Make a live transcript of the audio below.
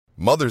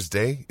Mother's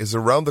Day is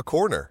around the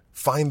corner.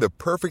 Find the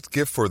perfect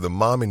gift for the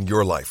mom in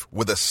your life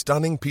with a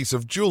stunning piece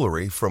of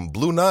jewelry from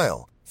Blue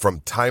Nile.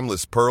 From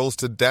timeless pearls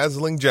to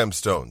dazzling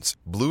gemstones,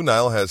 Blue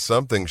Nile has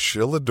something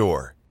she'll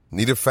adore.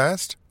 Need it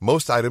fast?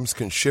 Most items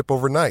can ship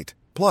overnight.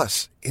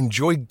 Plus,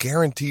 enjoy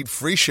guaranteed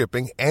free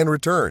shipping and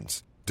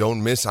returns.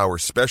 Don't miss our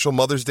special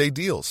Mother's Day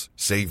deals.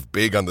 Save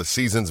big on the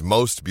season's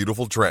most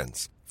beautiful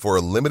trends. For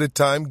a limited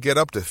time, get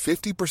up to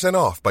 50%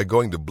 off by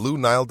going to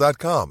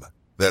BlueNile.com.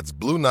 That's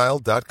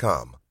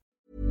BlueNile.com.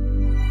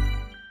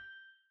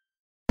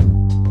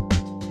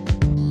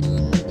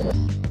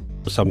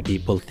 Some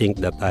people think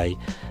that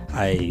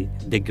I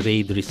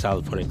degrade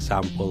Rizal, for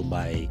example,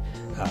 by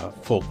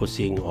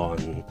focusing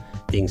on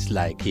things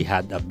like he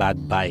had a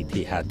bad bite,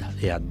 he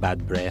had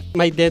bad breath.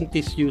 My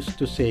dentist used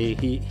to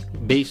say,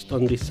 based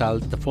on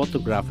Rizal, the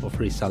photograph of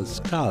Rizal's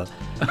skull,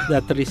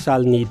 that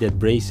Rizal needed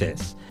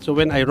braces. So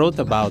when I wrote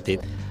about it,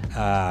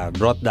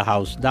 brought the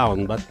house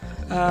down. But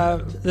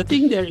the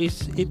thing there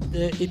is,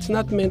 it's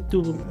not meant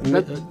to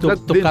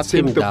cut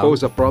him down. To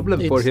pose a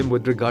problem for him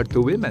with regard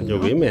to women. The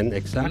women,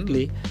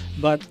 exactly.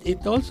 But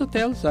it also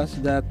tells us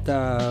that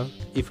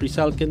if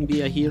Rizal can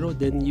be a hero,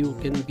 then you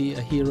can be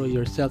a hero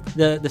yourself.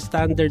 The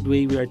standard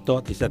way we are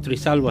taught is that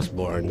Rizal was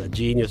born a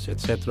genius,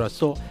 etc.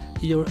 So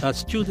your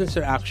student's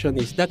reaction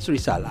is, that's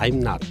Rizal, I'm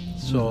not.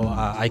 So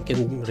I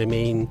can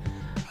remain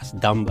as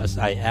dumb as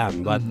I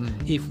am. But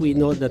if we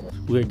know that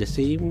we're the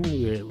same,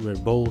 we're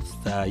both,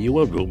 you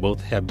will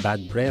both have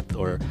bad breath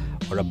or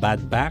a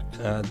bad back,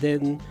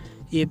 then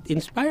it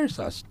inspires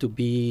us to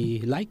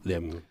be like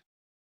them.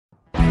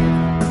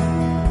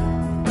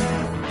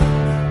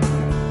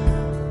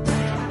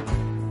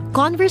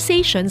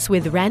 Conversations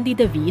with Randy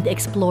David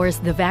explores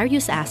the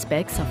various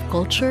aspects of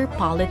culture,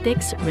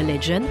 politics,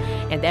 religion,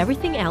 and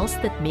everything else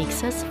that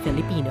makes us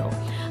Filipino.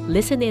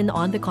 Listen in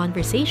on the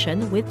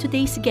conversation with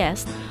today's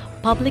guest,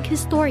 public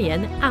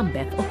historian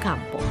Ambeth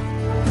Ocampo.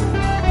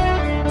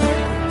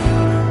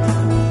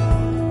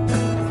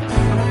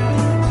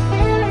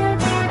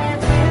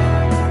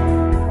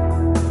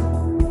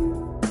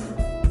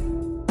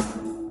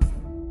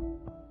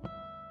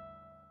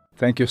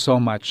 Thank you so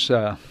much,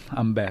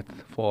 Ambeth,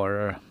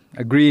 for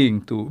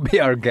agreeing to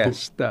be our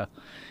guest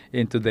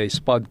in today's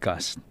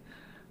podcast.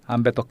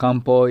 Ambeth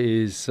Ocampo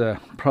is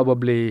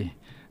probably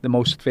the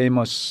most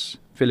famous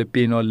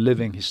Filipino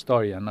living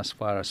historian as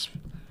far as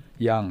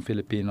young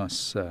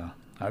Filipinos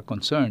are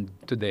concerned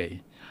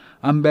today.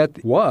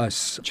 Ambeth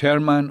was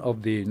chairman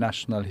of the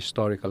National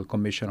Historical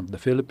Commission of the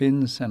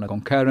Philippines and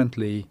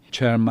concurrently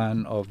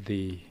chairman of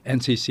the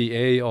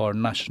NCCA, or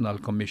National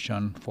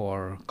Commission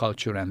for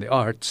Culture and the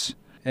Arts.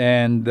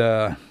 And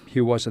he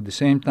was at the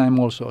same time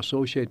also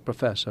associate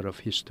professor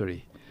of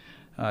history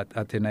at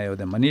Ateneo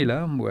de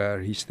Manila, where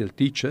he still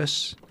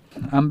teaches.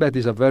 Ambeth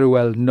is a very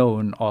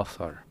well-known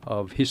author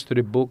of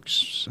history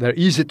books. They're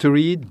easy to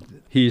read.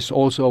 He is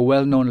also a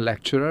well-known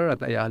lecturer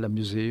at Ayala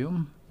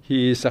Museum.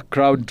 He is a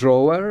crowd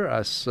drawer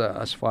as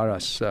far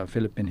as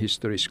Philippine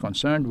history is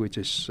concerned, which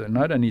is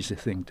not an easy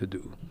thing to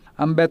do.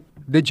 Ambeth,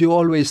 did you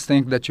always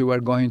think that you were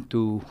going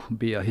to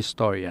be a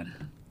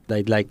historian?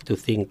 I'd like to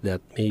think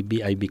that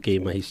maybe I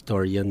became a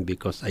historian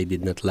because I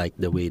did not like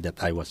the way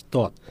that I was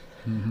taught.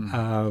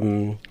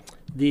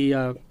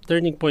 The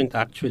turning point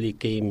actually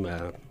came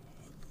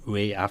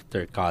way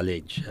after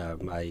college.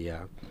 I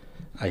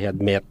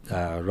had met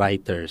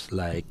writers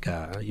like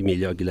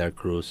Emilio Aguilar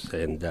Cruz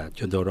and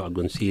Teodoro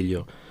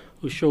Agoncillo,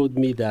 who showed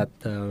me that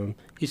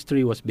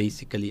history was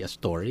basically a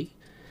story,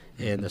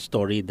 and a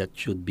story that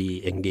should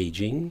be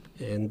engaging.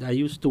 And I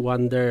used to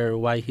wonder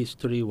why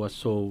history was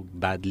so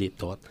badly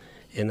taught.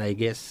 And I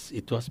guess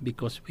it was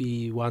because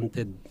we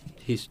wanted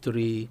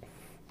history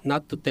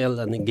not to tell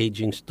an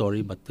engaging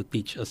story, but to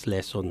teach us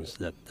lessons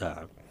that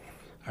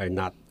are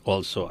not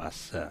also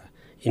as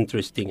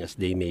interesting as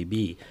they may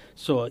be.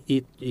 So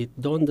it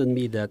dawned on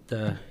me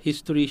that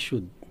history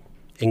should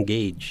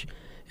engage,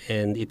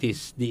 and it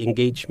is the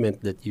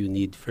engagement that you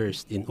need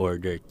first in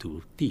order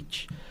to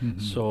teach.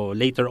 So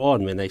later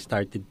on, when I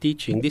started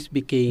teaching, this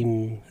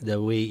became the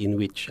way in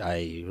which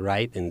I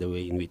write and the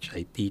way in which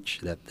I teach,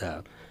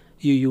 that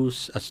you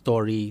use a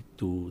story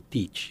to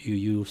teach. You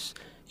use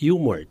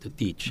humor to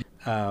teach.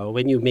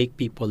 When you make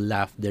people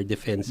laugh, their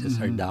defenses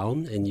are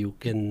down, and you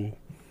can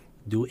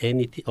do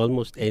anything,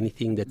 almost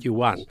anything that you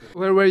want.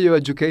 Where were you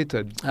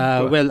educated?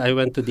 Well, I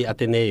went to the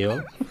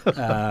Ateneo,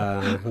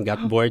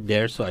 got bored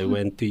there, so I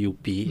went to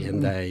UP,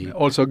 and I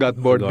also got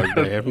bored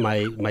there.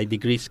 My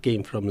degrees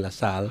came from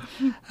LaSalle,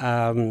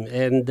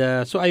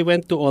 so I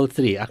went to all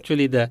three.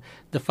 Actually, the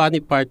funny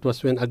part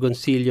was when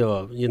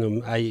Agoncillo,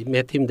 I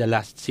met him the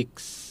last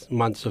 6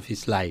 months of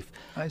his life.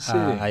 I see.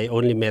 I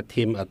only met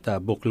him at a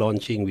book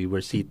launching. We were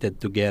seated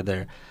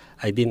together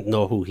I didn't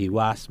know who he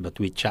was, but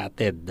we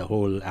chatted the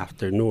whole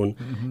afternoon.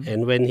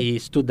 And when he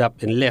stood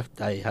up and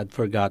left, I had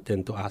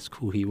forgotten to ask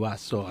who he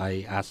was. So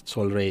I asked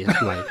Sol Reyes,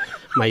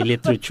 my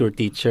literature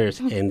teacher,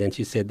 and then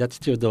she said, "That's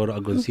Teodoro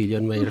Agoncillo."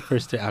 And my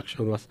first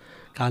reaction was,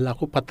 kala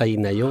ko patay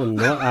na yun,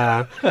 no?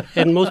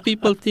 And most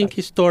people think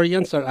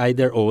historians are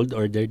either old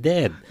or they're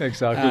dead.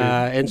 Exactly.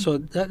 And so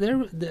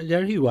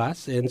there he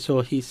was. And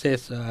so he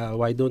says,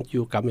 "Why don't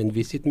you come and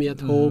visit me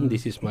at home?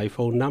 This is my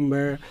phone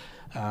number.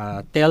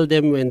 Tell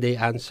them when they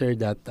answer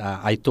that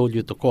I told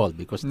you to call,"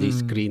 because they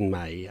screen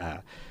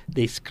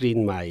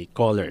my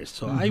callers.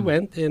 So I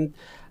went, and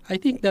I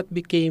think that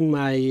became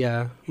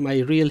my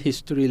real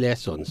history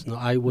lessons. No,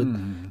 I would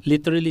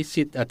literally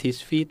sit at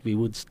his feet. We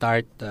would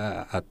start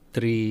at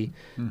 3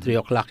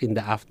 o'clock in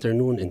the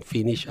afternoon and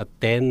finish at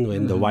 10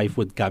 when the wife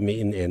would come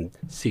in and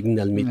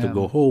signal me to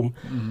go home.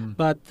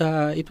 But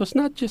it was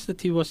not just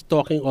that he was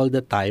talking all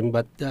the time,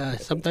 but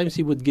sometimes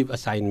he would give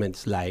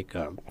assignments like,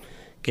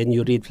 "Can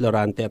you read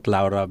Florante at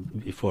Laura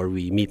before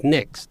we meet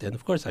next?" And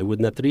of course, I would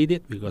not read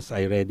it because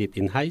I read it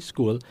in high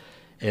school.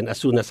 And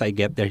as soon as I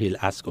get there, he'll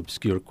ask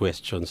obscure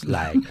questions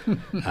like,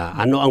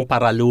 "Ano ang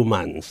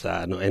paralumans?"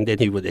 And then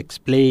he would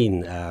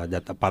explain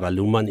that a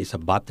paraluman is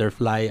a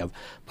butterfly. A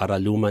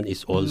paraluman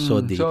is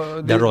also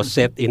the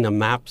rosette in a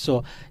map.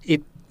 So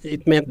it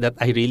meant that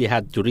I really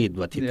had to read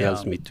what he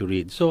tells me to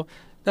read. So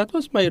that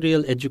was my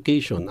real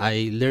education.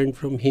 I learned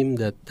from him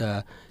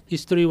that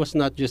history was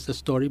not just a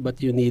story,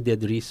 but you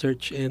needed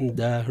research and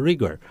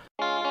rigor.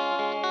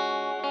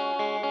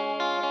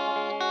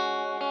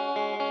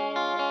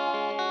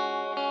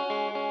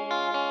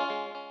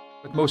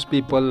 But most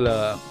people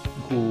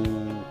who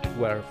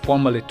were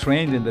formally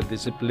trained in the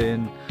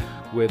discipline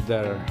with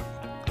their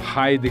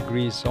high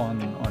degrees on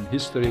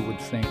history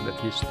would think that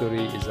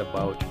history is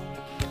about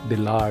the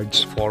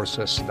large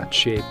forces that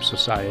shape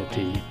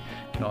society,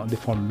 the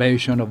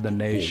formation of the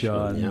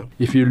nation.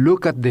 If you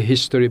look at the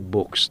history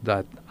books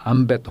that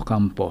Ambet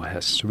Ocampo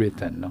has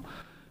written,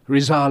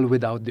 Rizal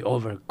without the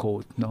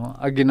overcoat,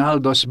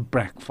 Aguinaldo's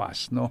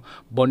breakfast,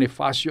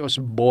 Bonifacio's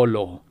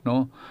bolo,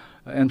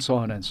 and so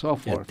on and so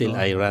forth. Until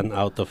I ran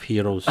out of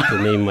heroes to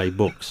name my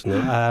books.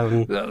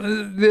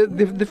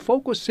 The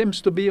focus seems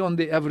to be on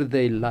the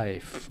everyday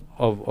life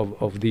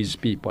of these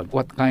people.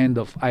 What kind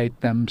of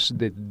items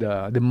did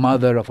the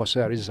mother of Jose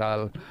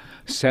Rizal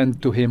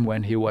send to him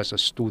when he was a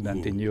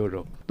student in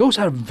Europe? Those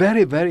are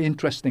very, very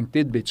interesting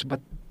tidbits,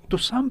 but to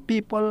some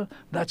people,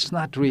 that's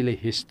not really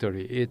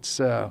history. It's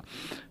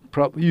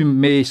you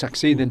may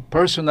succeed in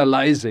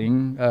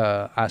personalizing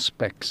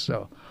aspects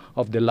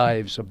of the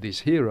lives of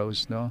these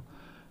heroes,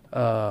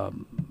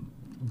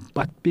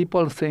 but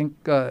people think,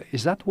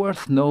 is that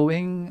worth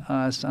knowing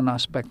as an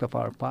aspect of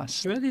our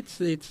past? Well, it's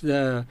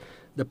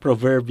the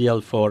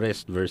proverbial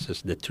forest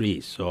versus the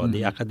trees. So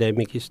the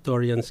academic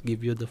historians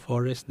give you the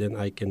forest, then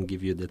I can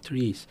give you the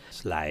trees.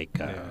 It's like,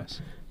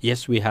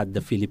 yes, we had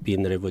the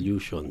Philippine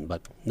Revolution,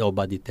 but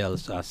nobody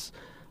tells us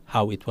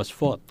how it was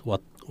fought.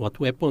 What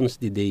weapons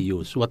did they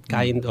use? What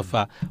kind of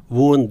a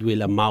wound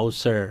will a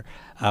Mauser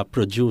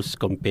produce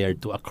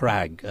compared to a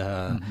Krag?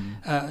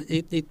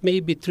 It may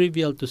be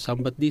trivial to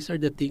some, but these are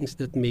the things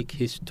that make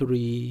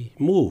history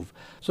move.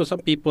 So some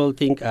people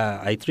think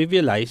I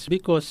trivialize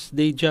because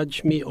they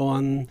judge me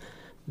on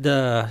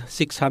the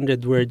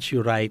 600 words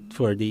you write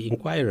for the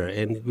Inquirer.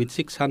 And with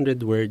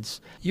 600 words,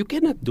 you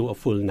cannot do a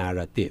full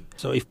narrative.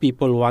 So if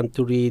people want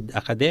to read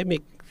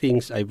academic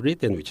things I've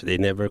written, which they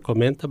never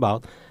comment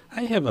about,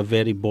 I have a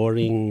very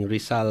boring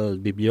Rizal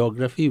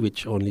bibliography,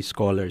 which only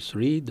scholars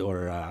read,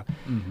 or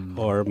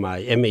my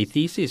MA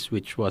thesis,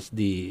 which was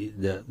the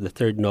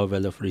third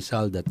novel of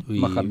Rizal that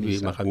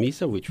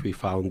Macamisa, which we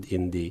found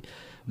in the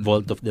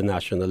vault of the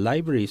National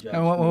Libraries.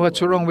 And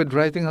what's wrong with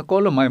writing a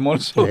column? I'm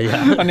also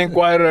an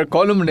Inquirer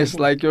columnist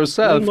like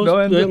yourself.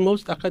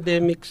 Most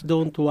academics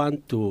don't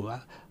want to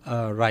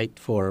write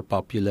for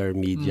popular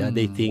media.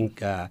 They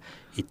think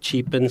it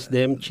cheapens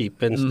them,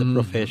 cheapens the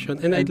profession.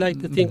 And I'd like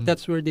to think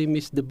that's where they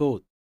miss the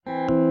boat.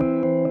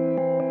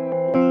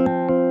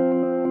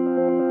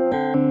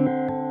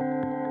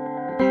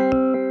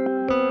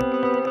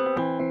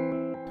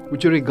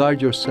 Would you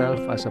regard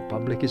yourself as a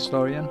public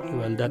historian?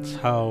 Well, that's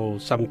how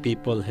some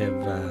people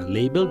have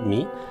labeled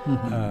me.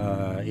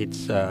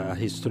 It's a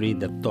history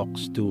that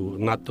talks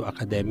not to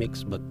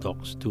academics, but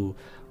talks to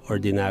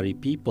ordinary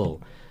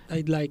people.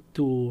 I'd like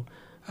to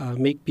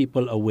make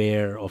people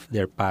aware of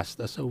their past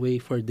as a way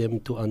for them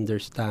to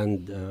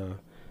understand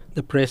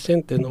the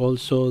present and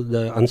also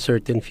the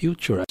uncertain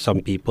future.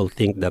 Some people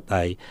think that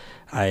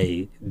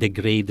I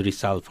degrade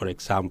Rizal, for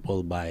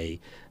example, by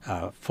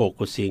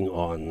focusing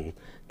on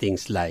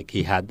things like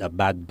he had a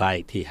bad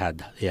bite, he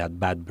had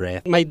bad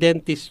breath. My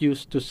dentist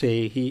used to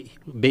say,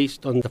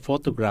 based on the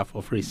photograph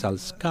of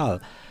Rizal's skull,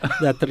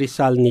 that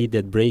Rizal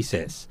needed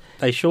braces.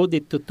 I showed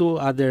it to two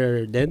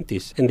other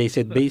dentists, and they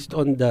said, based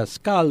on the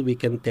skull, we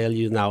can tell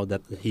you now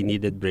that he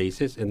needed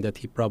braces and that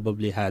he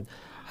probably had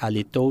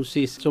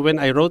halitosis. So when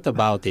I wrote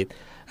about it,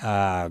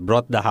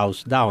 brought the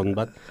house down.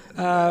 But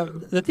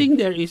the thing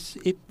there is,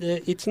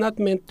 it's not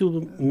meant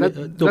to That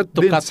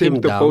to didn't cut seem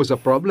him to down. pose a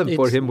problem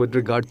for It's- him with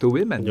regard to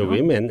women. The no?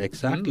 women,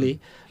 exactly.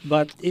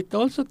 But it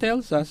also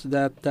tells us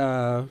that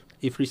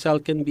if Rizal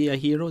can be a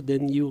hero,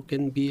 then you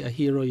can be a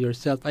hero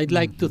yourself. I'd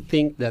like to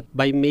think that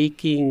by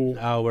making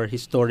our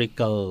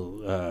historical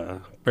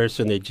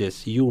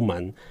personages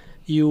human,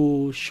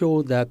 you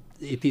show that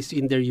it is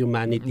in their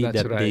humanity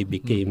That's that they right.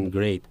 became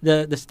great.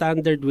 The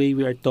standard way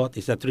we are taught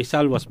is that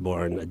Rizal was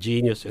born a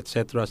genius,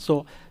 etc.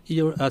 So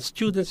your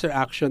student's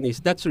reaction is,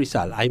 that's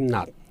Rizal, I'm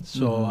not.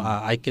 So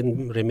I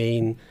can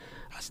remain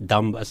as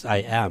dumb as I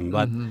am.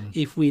 But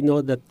if we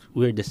know that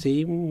we're the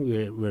same,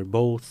 we're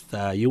both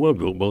human,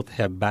 we both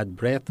have bad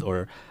breath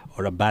or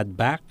a bad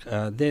back,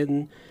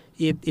 then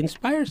it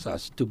inspires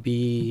us to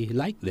be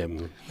like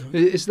them.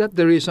 Is that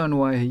the reason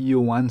why you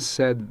once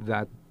said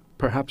that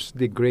perhaps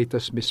the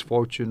greatest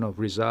misfortune of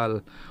Rizal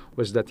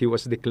was that he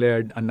was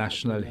declared a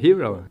national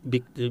hero?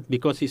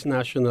 Because he's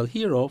national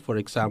hero, for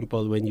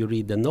example, when you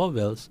read the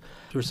novels,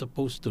 you're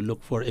supposed to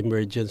look for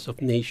emergence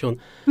of nation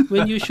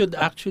when you should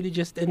actually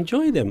just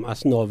enjoy them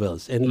as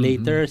novels and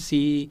later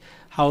see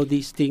how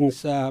these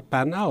things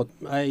pan out.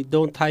 I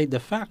don't hide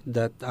the fact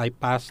that I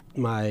passed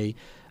my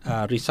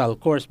Rizal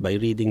course by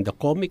reading the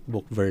comic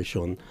book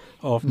version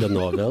of the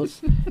novels,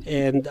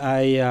 and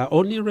I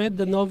only read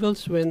the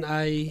novels when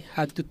I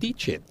had to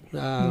teach it.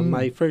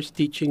 My first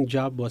teaching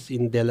job was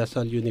in De La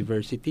Salle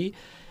University,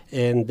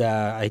 and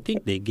I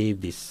think they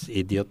gave this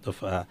idiot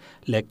of a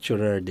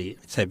lecturer the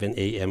 7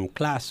 a.m.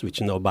 class,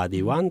 which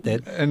nobody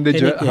wanted. And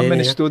how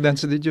many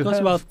students did you It was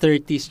have? about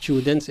 30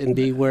 students, and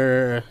they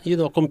were,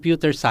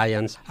 computer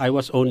science. I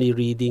was only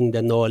reading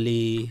the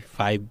Noli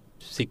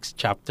 5-6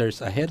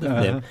 chapters ahead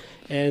of them.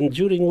 And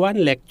during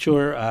one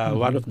lecture,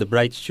 one of the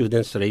bright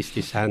students raised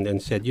his hand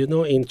and said,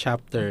 in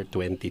chapter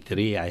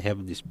 23, I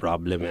have this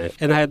problem.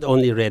 And I had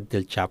only read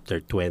till chapter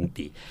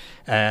 20.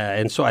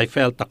 And so I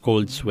felt a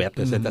cold sweat.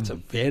 I said, that's a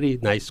very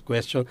nice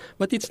question,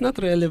 but it's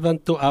not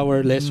relevant to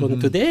our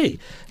lesson today.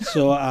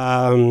 So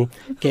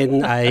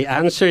can I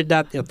answer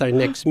that at our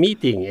next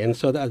meeting? And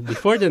so that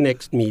before the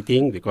next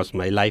meeting, because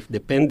my life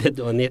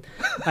depended on it,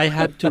 I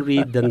had to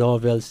read the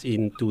novels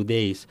in 2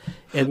 days.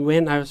 And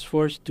when I was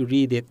forced to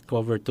read it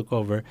cover to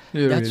cover,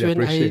 You that's really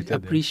when I appreciated it.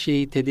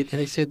 appreciated it.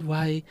 And I said,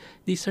 why?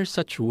 These are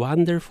such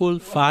wonderful,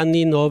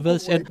 funny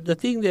novels. And the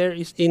thing there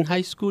is, in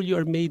high school, you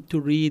are made to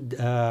read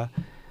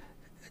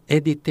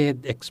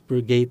edited,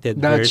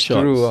 expurgated That's versions.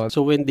 true.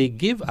 So when they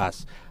give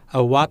us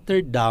a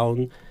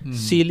watered-down,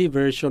 silly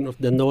version of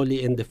the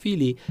Noli and the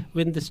Fili,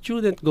 when the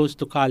student goes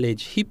to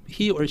college,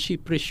 he or she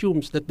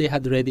presumes that they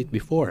had read it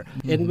before.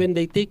 And when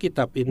they take it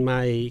up in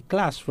my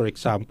class, for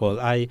example,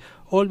 I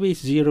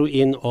always zero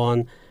in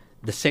on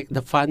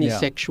the funny Yeah.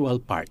 sexual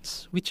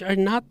parts, which are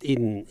not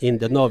in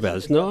the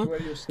novels, no?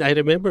 I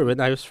remember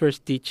when I was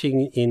first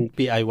teaching in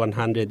PI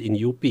 100 in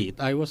UP,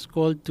 I was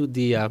called to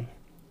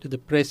the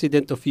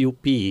president of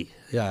UP,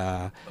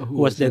 who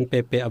was then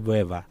Pepe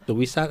Abueva. So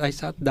I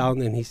sat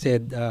down and he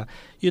said,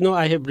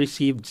 I have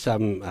received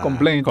some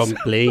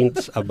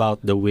complaints about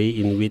the way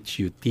in which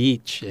you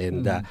teach.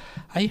 And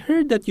I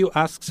heard that you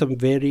asked some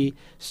very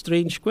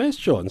strange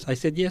questions. I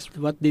said, yes,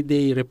 what did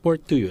they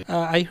report to you?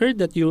 I heard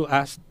that you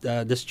asked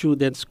the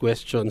students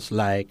questions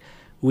like,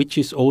 which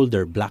is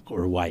older, black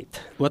or white?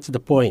 What's the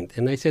point?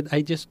 And I said,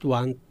 I just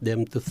want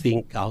them to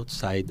think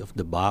outside of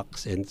the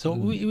box. And so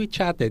we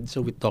chatted.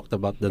 So we talked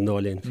about the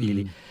Noli and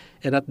Fili.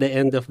 And at the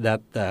end of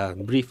that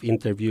brief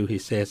interview, he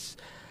says,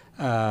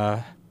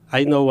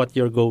 I know what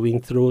you're going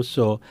through,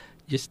 so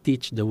just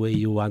teach the way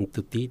you want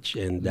to teach,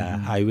 and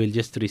I will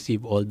just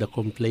receive all the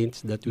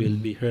complaints that will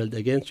be hurled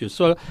against you.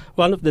 So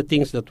one of the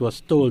things that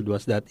was told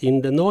was that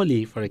in the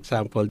Noli, for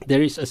example,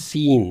 there is a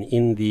scene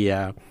in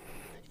the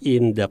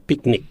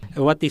picnic.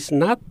 What is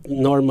not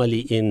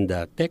normally in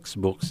the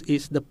textbooks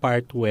is the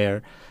part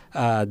where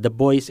the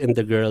boys and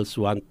the girls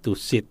want to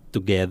sit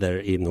together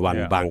in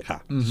one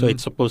banca. So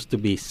it's supposed to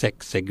be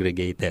sex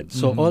segregated.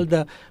 So all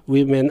the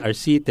women are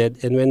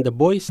seated, and when the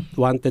boys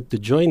wanted to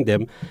join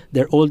them,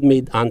 their old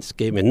maid aunts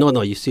came and, no,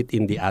 you sit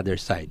in the other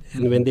side.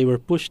 And when they were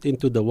pushed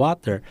into the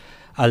water,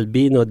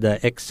 Albino,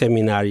 the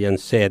ex-seminarian,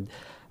 said,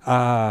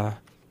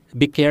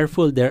 be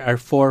careful, there are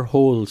 4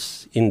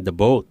 holes in the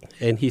boat.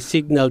 And he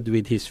signaled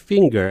with his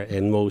finger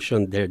and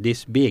motioned, they're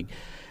this big.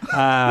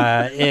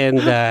 And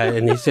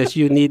he says,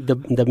 you need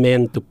the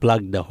men to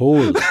plug the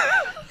holes.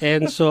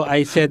 And so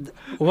I said,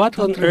 what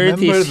on earth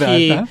is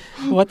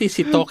what is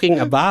he talking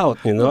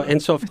about?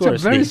 And so of course,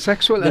 it's a very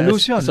sexual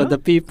allusion. So the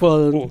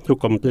people who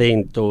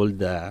complained told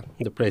the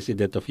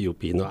president of UP,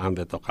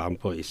 Ambet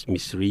Ocampo, is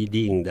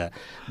misreading the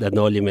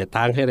Noli Me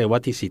Tangere.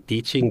 What is he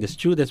teaching the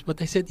students? But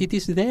I said, it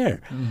is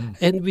there.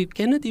 And we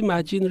cannot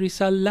imagine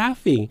Rizal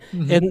laughing.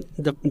 And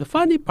the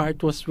funny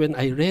part was when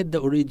I read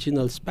the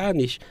original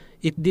Spanish,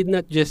 it did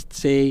not just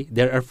say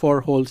there are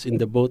 4 holes in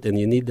the boat and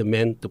you need the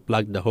men to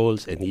plug the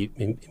holes, and he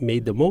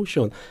made the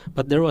motion.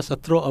 But there was a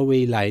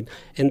throwaway line,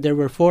 and there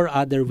were 4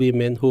 other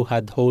women who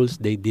had holes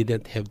they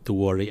didn't have to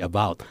worry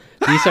about.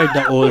 These are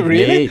the old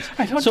Really? days.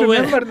 I don't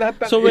remember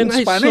that So in when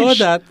I saw Spanish.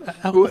 that,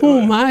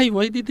 oh my,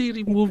 why did they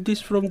remove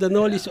this from the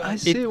knowledge? I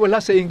see,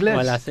 wala sa Ingles.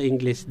 Wala sa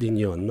English din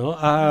yun, no?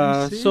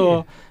 see.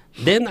 So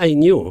then I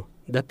knew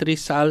that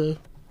Rizal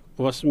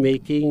was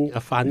making a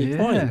funny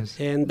point, Yes.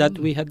 and that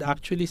we had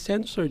actually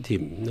censored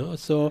him, no?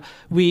 So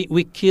we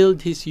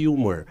killed his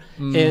humor,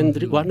 and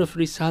one of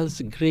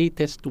Rizal's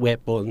greatest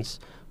weapons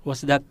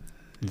was that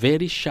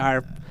very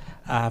sharp,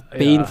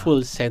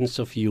 painful sense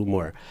of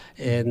humor,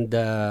 and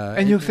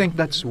And you think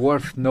that's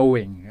worth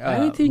knowing?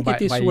 I think by,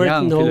 it is by worth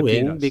young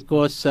knowing Filipinos?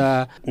 because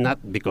not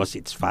because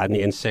it's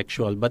funny and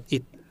sexual, but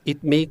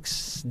it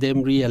makes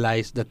them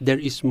realize that there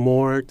is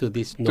more to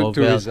this To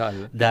novel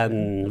Rizal.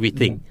 than we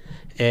think.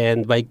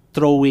 And by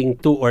throwing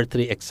 2 or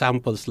 3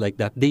 examples like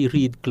that, they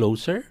read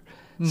closer.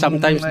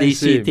 Sometimes I they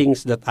see see.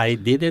 things that I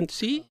didn't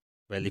see.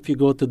 Well, if you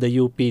go to the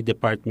UP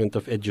Department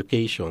of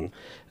Education,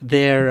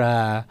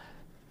 their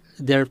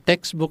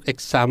textbook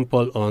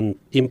example on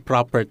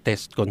improper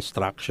test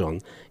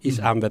construction is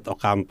Ambet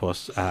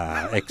Ocampo's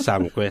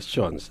exam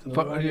questions.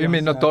 You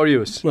mean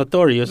notorious?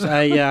 Notorious.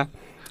 I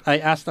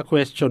asked a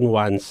question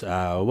once.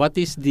 What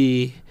is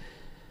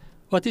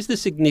the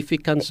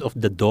significance of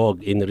the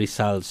dog in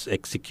Rizal's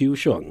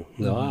execution?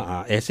 No?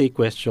 Essay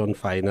question,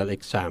 final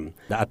exam.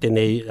 The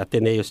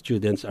Ateneo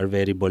students are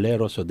very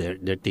bolero, so they're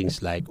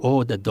things like,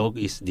 oh, the dog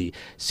is the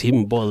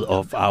symbol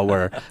of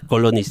our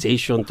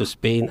colonization to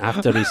Spain.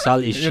 After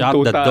Rizal is shot,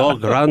 the tuta.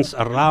 dog runs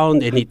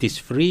around and it is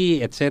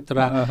free,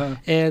 etc.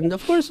 And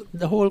of course,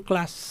 the whole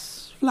class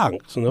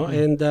flunks, no?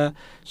 And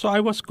so I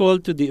was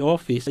called to the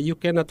office. You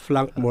cannot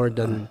flunk more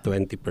than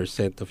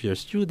 20% of your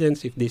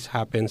students. If this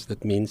happens,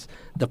 that means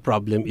the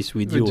problem is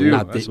with you,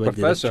 not as with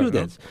the professor, no?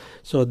 students.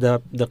 So the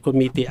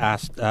committee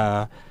asked,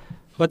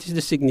 what is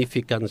the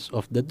significance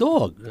of the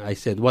dog? I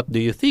said, what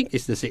do you think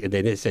is the significance?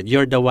 Then they said,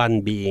 you're the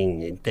one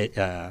being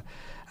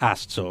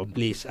asked, so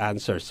please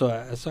answer. So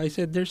I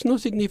said, there's no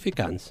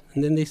significance.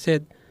 And then they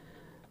said,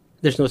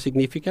 there's no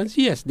significance?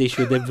 Yes, they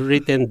should have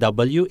written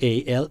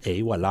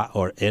W-A-L-A, wala,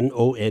 or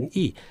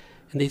N-O-N-E.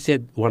 And they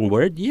said, 1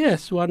 word?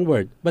 Yes, 1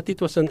 word. But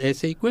it was an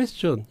essay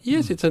question.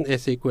 Yes, it's an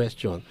essay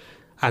question.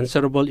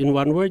 Answerable in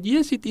 1 word?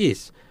 Yes, it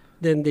is.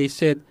 Then they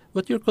said,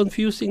 but you're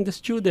confusing the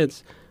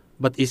students.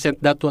 But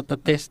isn't that what the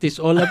test is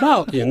all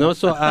about, you know?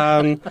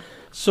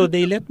 So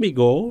they let me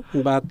go,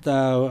 but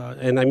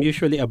and I'm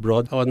usually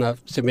abroad. On a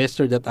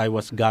semester that I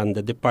was gone,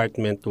 the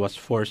department was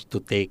forced to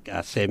take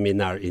a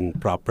seminar in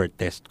proper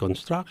test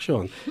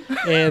construction.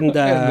 And,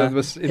 that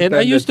was and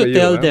I used to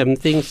intended for tell you, them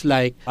things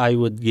like I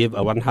would give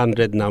a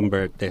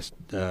 100-number test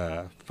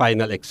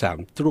final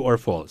exam, true or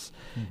false.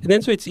 And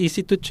then so it's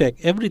easy to check.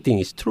 Everything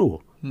is true.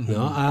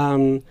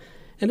 No?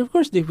 And of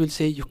course, they will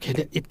say,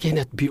 it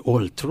cannot be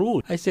all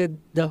true. I said,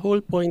 the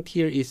whole point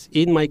here is,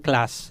 in my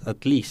class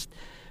at least,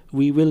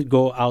 we will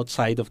go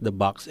outside of the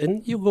box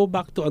and you go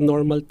back to a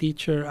normal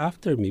teacher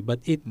after me. But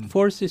it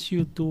forces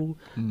you to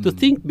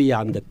think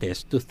beyond the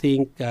test, to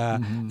think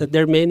that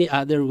there are many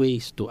other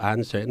ways to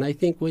answer. And I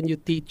think when we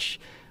teach,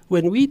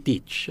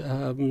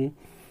 the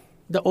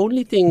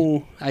only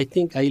thing I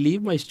think I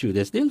leave my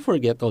students, they'll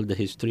forget all the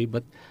history,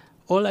 but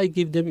all I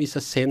give them is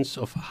a sense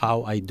of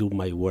how I do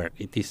my work.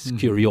 It is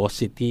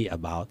curiosity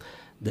about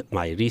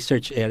my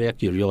research area,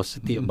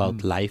 curiosity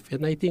about life,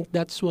 and I think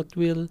that's what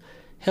will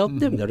help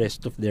them the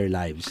rest of their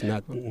lives.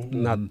 Not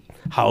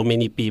how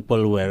many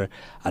people were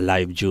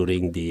alive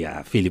during the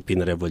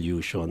Philippine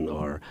Revolution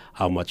or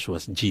how much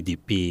was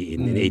GDP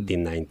in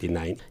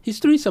 1899.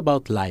 History is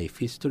about life.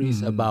 History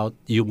is about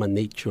human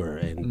nature,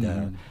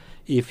 and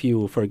if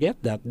you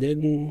forget that,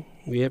 then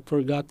we have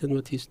forgotten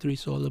what history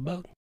is all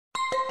about.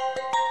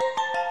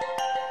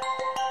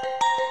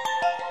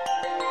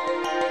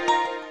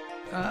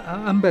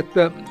 Ambet,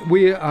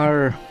 we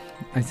are,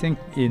 I think,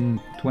 in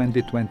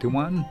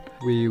 2021,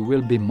 we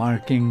will be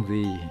marking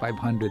the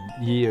 500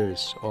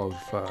 years of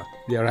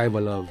the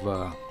arrival of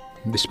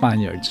the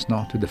Spaniards,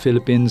 to the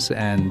Philippines,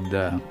 and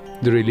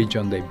the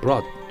religion they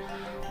brought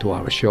to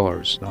our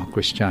shores,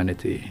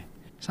 Christianity.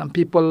 Some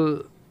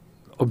people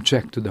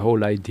object to the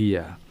whole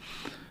idea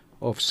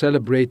of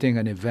celebrating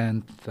an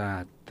event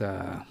that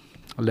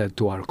led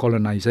to our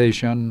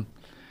colonization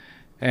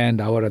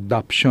and our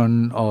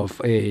adoption of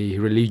a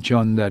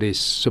religion that is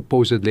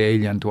supposedly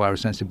alien to our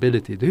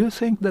sensibility. Do you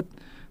think that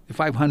the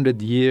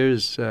 500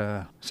 years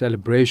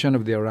celebration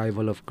of the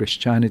arrival of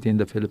Christianity in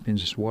the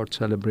Philippines is worth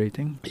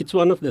celebrating? It's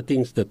one of the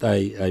things that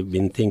I've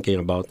been thinking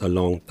about a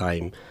long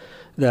time,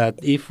 that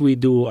if we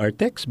do our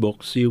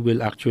textbooks, you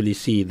will actually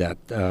see that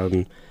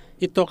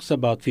it talks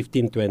about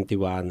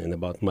 1521 and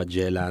about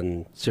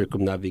Magellan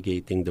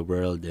circumnavigating the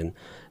world and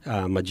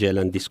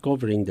Magellan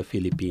discovering the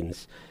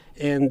Philippines.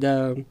 And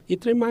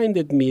it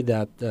reminded me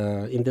that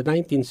in the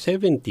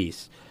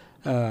 1970s,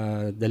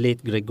 the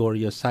late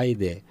Gregorio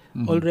Saide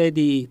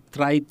already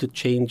tried to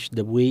change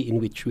the way in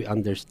which we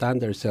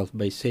understand ourselves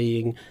by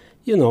saying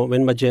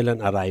when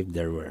Magellan arrived,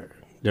 there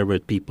were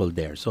people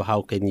there. So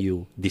how can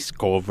you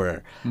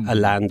discover a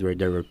land where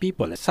there were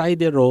people?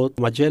 Saide wrote,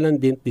 Magellan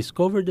didn't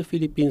discover the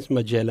Philippines,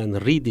 Magellan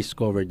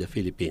rediscovered the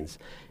Philippines.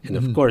 And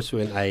of course,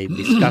 when I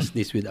discussed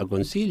this with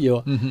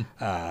Agoncillo,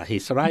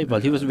 his rival,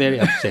 he was very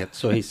upset.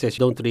 So he says,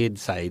 don't read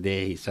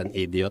Saide, he's an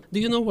idiot. Do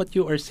you know what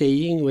you are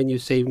saying when you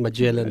say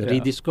Magellan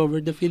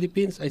rediscovered the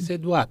Philippines? I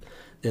said, what?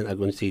 Then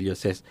Agoncillo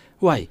says,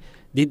 why?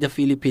 Did the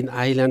Philippine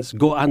Islands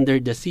go under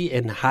the sea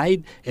and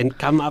hide and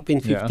come up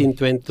in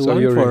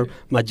 1521 for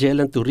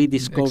Magellan to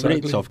rediscover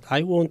it? So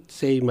I won't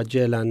say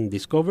Magellan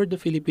discovered the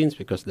Philippines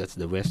because that's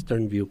the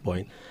Western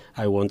viewpoint.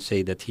 I won't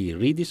say that he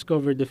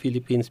rediscovered the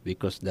Philippines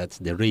because that's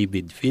the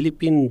rabid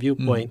Philippine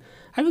viewpoint.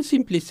 I will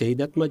simply say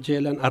that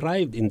Magellan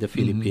arrived in the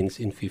Philippines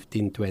in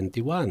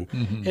 1521.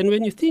 And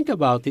when you think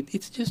about it,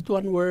 it's just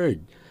one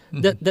word.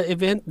 The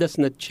event does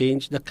not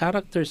change, the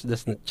characters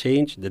does not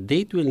change, the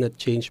date will not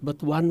change,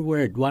 but one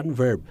word, one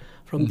verb.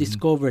 From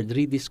discovered,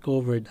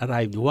 rediscovered,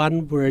 arrived.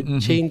 One word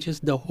changes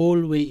the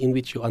whole way in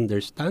which you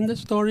understand the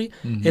story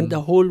and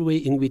the whole way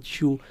in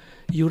which you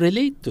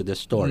relate to the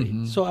story.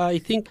 So I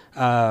think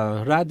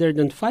rather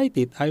than fight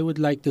it, I would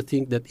like to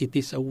think that it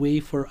is a way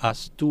for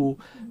us to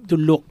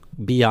look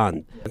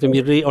beyond. Let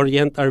me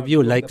reorient our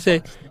view. Like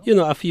say,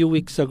 a few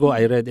weeks ago,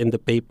 I read in the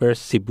papers,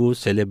 Cebu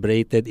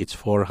celebrated its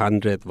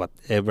 400th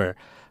whatever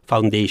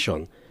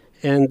foundation.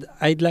 And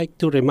I'd like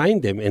to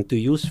remind them and to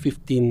use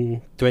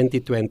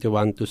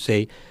 2021 to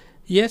say,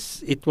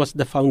 yes, it was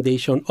the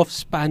foundation of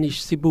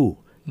Spanish Cebu.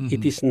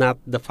 It is not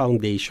the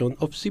foundation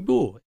of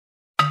Cebu.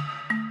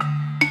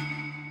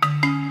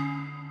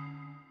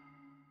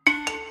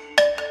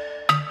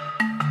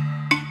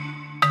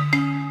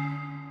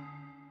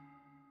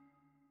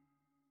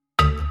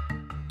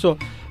 So,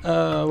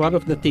 one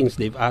of the things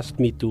they've asked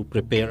me to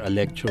prepare a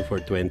lecture for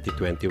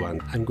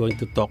 2021, I'm going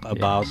to talk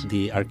about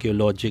the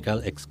archaeological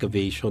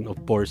excavation of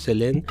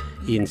porcelain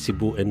in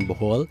Cebu and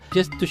Bohol,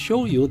 just to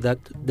show you that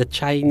the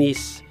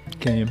Chinese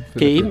came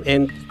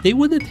and they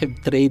wouldn't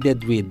have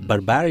traded with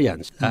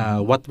barbarians.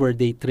 What were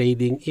they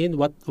trading in?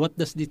 What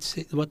does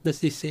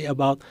this say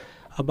about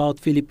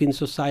Philippine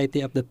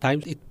society at the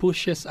time? It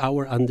pushes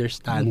our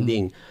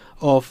understanding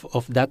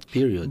of that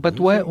period. But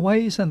why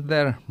isn't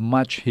there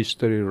much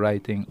history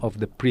writing of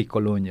the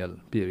pre-colonial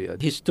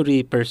period?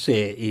 History per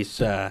se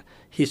is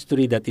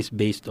history that is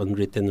based on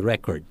written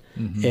record.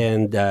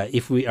 And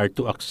if we are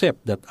to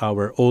accept that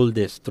our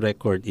oldest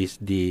record is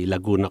the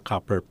Laguna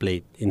copper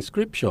plate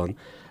inscription,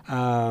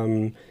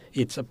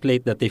 it's a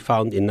plate that they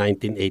found in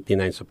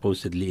 1989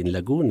 supposedly in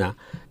Laguna.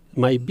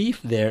 My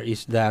beef there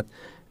is that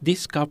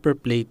this copper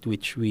plate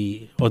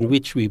on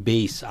which we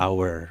base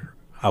our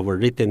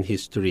written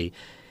history,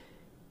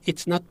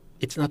 it's not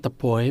a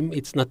poem,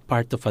 it's not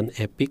part of an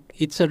epic,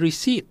 it's a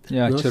receipt.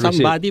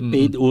 Somebody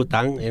paid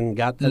utang and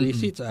got a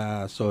receipt.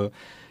 So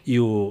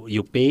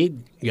you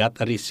paid, got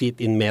a receipt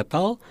in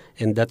metal,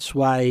 and that's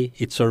why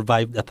it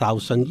survived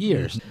 1,000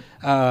 years.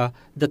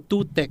 The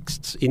two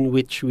texts in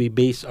which we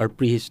base our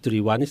prehistory,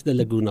 one is the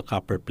Laguna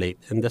copper plate,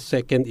 and the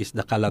second is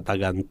the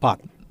Calatagan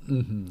pot.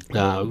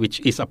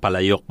 Which is a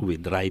palayok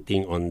with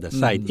writing on the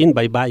side in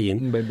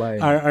Baybayin.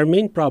 Our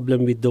main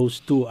problem with those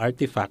two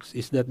artifacts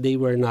is that they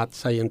were not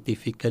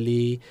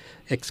scientifically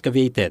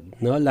excavated.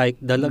 Like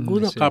the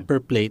Laguna copper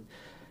plate,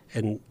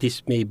 and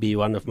this may be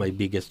one of my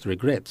biggest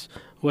regrets,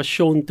 was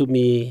shown to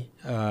me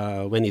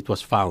when it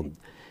was found.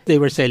 They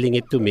were selling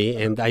it to me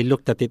and I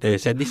looked at it and I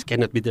said, this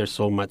cannot be there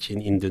so much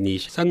in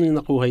Indonesia. Saan yung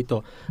nakuha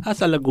ito?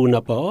 Sa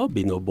Laguna pa,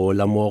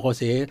 binobola mo ko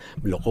kasi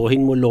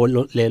lokohin mo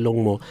lelong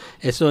mo.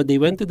 So they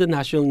went to the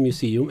National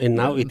Museum and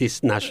now it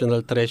is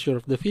National Treasure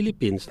of the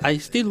Philippines.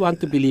 I still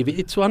want to believe it.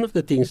 It's one of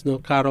the things,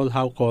 Carol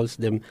Howe calls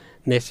them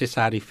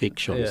necessary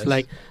fictions.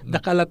 Like the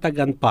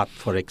Calatagan pot,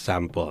 for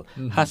example,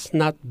 has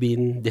not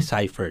been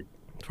deciphered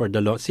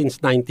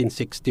since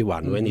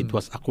 1961 when it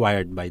was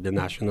acquired by the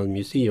National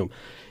Museum.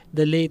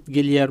 The late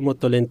Guillermo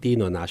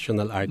Tolentino,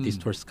 national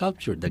artist for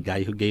sculpture, the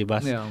guy who gave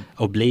us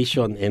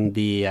Oblation and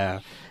the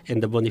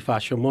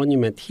Bonifacio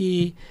Monument,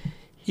 he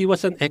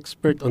was an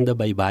expert on the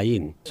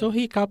Baybayin. So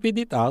he copied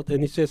it out and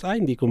he says,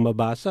 hindi ko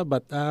mabasa,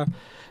 but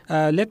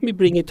let me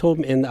bring it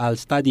home and I'll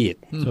study it.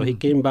 So he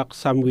came back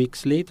some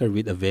weeks later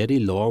with a very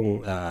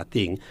long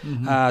thing.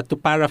 To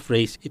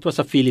paraphrase, it was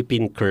a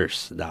Philippine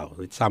curse now.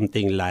 It's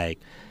something like,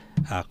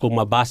 kung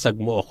mabasag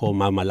mo ako,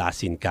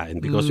 mamalasin ka. And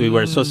because we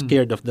were so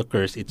scared of the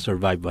curse, it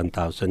survived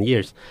 1,000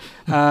 years.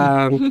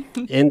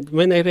 And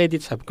when I read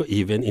it, sabi ko,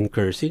 even in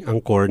cursing,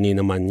 ang corny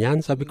naman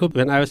yan. Sabi ko,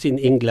 when I was in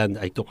England,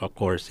 I took a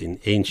course in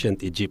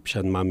ancient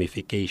Egyptian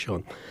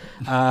mummification.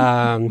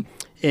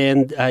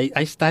 And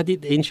I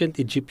studied ancient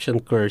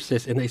Egyptian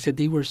curses, and I said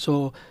they were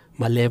so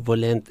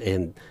malevolent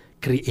and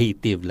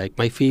creative. Like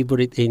my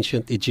favorite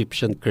ancient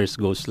Egyptian curse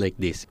goes like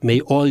this: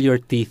 may all your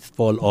teeth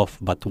fall off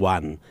but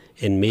one,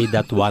 and may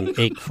that one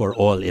ache for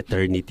all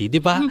eternity. Di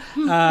ba?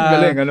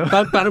 Galing, ano?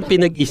 Parang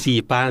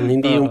pinag-isipan.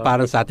 Hindi yung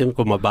parang sa atin,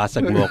 kung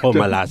mabasag mo ako,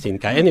 malasin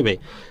ka. Anyway,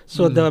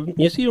 so the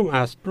museum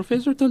asked,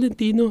 Professor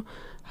Tolentino,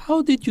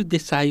 how did you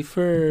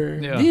decipher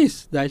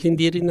this? Dahil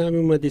hindi rin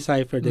namin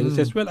ma-decipher. Then he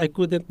says, well, I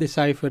couldn't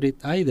decipher it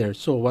either.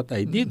 So what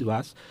I did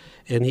was,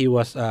 and he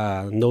was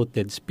a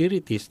noted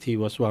spiritist. He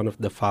was one of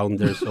the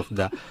founders of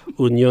the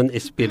Unión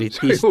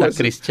Espiritista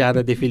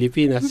Cristiana de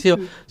Filipinas.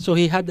 So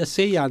he had a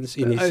seance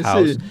in his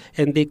house,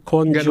 and they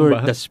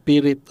conjured the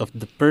spirit of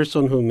the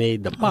person who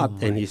made the pot.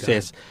 And he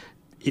says,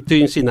 ito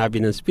yung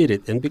sinabi ng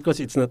spirit. And because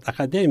it's not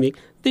academic,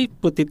 they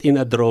put it in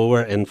a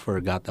drawer and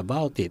forgot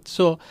about it.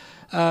 So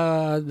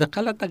the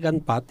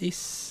Calatagan pot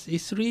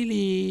is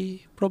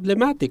really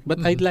problematic.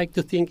 But I'd like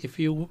to think if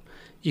you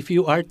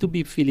are to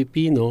be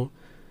Filipino,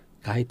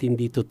 kahit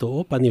hindi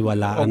totoo,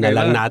 paniwalaan na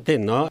lang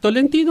natin, no?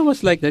 Tolentino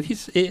was like that.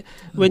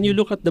 When you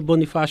look at the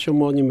Bonifacio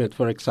Monument,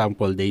 for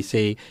example, they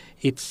say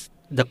it's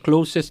the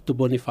closest to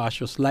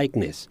Bonifacio's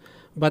likeness.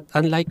 But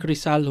unlike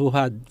Rizal, who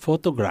had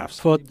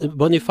photographs,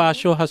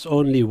 Bonifacio has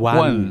only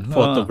one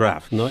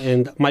photograph. No?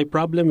 And my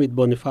problem with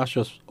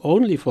Bonifacio's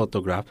only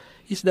photograph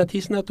is that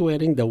he's not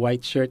wearing the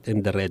white shirt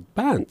and the red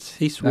pants.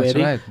 He's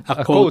wearing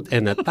a coat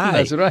and a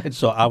tie. That's right.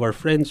 So our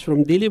friends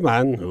from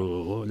Diliman,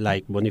 who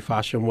like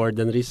Bonifacio more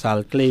than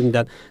Rizal, claim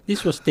that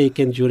this was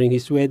taken during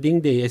his wedding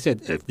day. I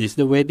said, if this is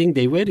the wedding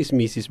day, where is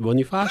Mrs.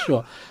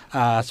 Bonifacio?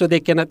 So they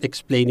cannot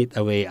explain it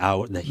away.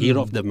 The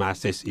hero of the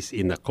masses is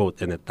in a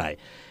coat and a tie.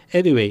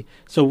 Anyway,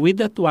 so with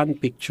that one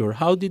picture,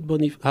 how did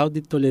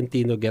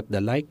Tolentino get the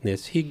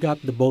likeness? He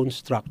got the bone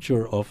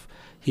structure of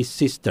his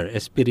sister,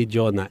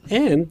 Espiridiona,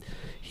 and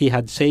he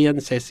had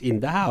seances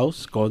in the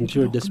house,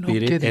 conjured the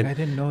spirit, and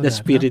the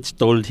spirits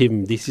told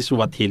him this is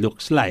what he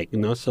looks like.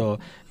 So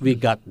we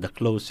got the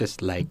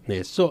closest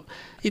likeness. So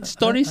it's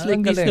stories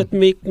like this that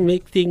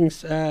make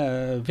things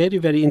very,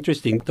 very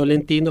interesting.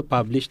 Tolentino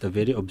published a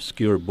very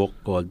obscure book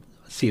called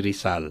Si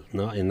Rizal,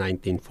 in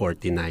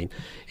 1949.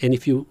 And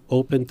if you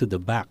open to the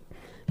back,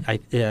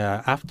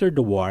 after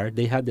the war,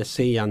 they had a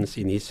seance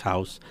in his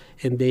house,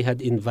 and they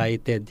had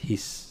invited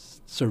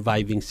his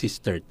surviving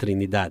sister,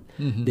 Trinidad.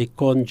 They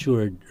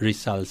conjured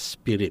Rizal's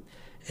spirit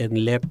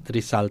and let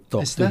Rizal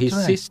talk to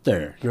his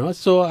sister.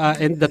 So,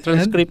 and the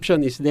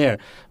transcription is there.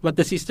 But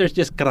the sister's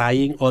just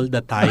crying all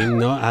the time,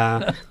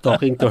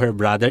 talking to her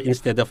brother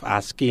instead of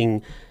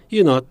asking,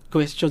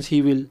 questions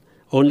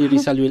only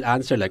Rizal will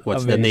answer, like,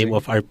 what's the name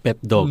of our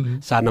pet dog?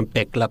 Sanang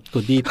peklat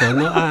ko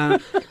dito.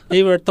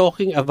 They were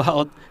talking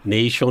about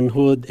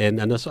nationhood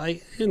and so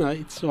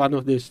it's one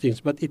of those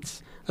things. But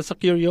it's as a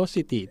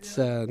curiosity, it's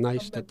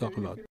nice to talk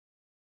about.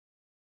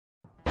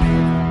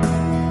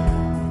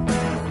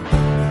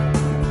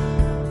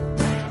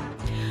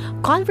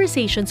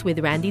 Conversations with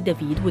Randy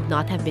David would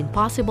not have been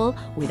possible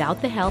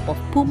without the help of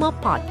Puma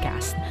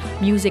Podcast,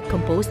 music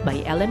composed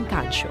by LM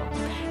Cancio.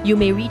 You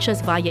may reach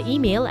us via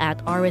email at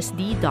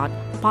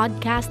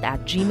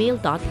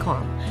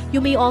rsd.podcast@gmail.com.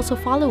 You may also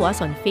follow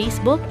us on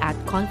Facebook at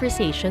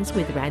Conversations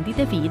with Randy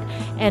David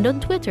and on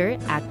Twitter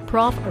at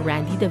Prof.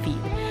 Randy David.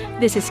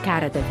 This is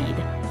Cara David,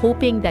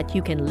 hoping that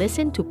you can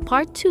listen to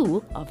part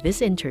 2 of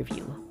this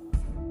interview.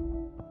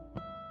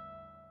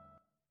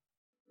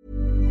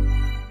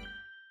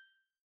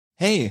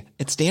 Hey,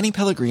 it's Danny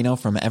Pellegrino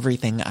from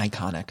Everything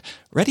Iconic.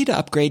 Ready to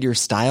upgrade your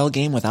style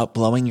game without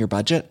blowing your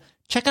budget?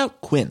 Check out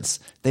Quince.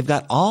 They've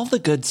got all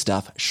the good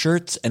stuff,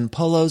 shirts and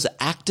polos,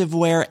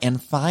 activewear, and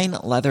fine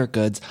leather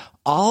goods,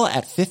 all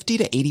at 50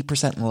 to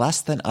 80%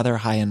 less than other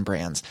high-end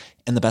brands.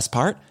 And the best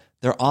part?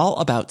 They're all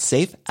about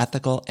safe,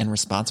 ethical, and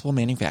responsible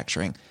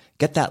manufacturing.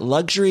 Get that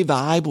luxury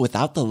vibe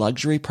without the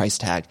luxury price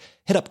tag.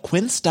 Hit up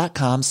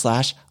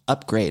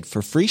quince.com/upgrade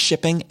for free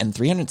shipping and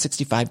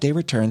 365-day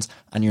returns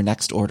on your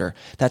next order.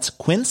 That's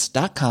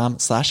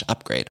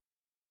quince.com/upgrade.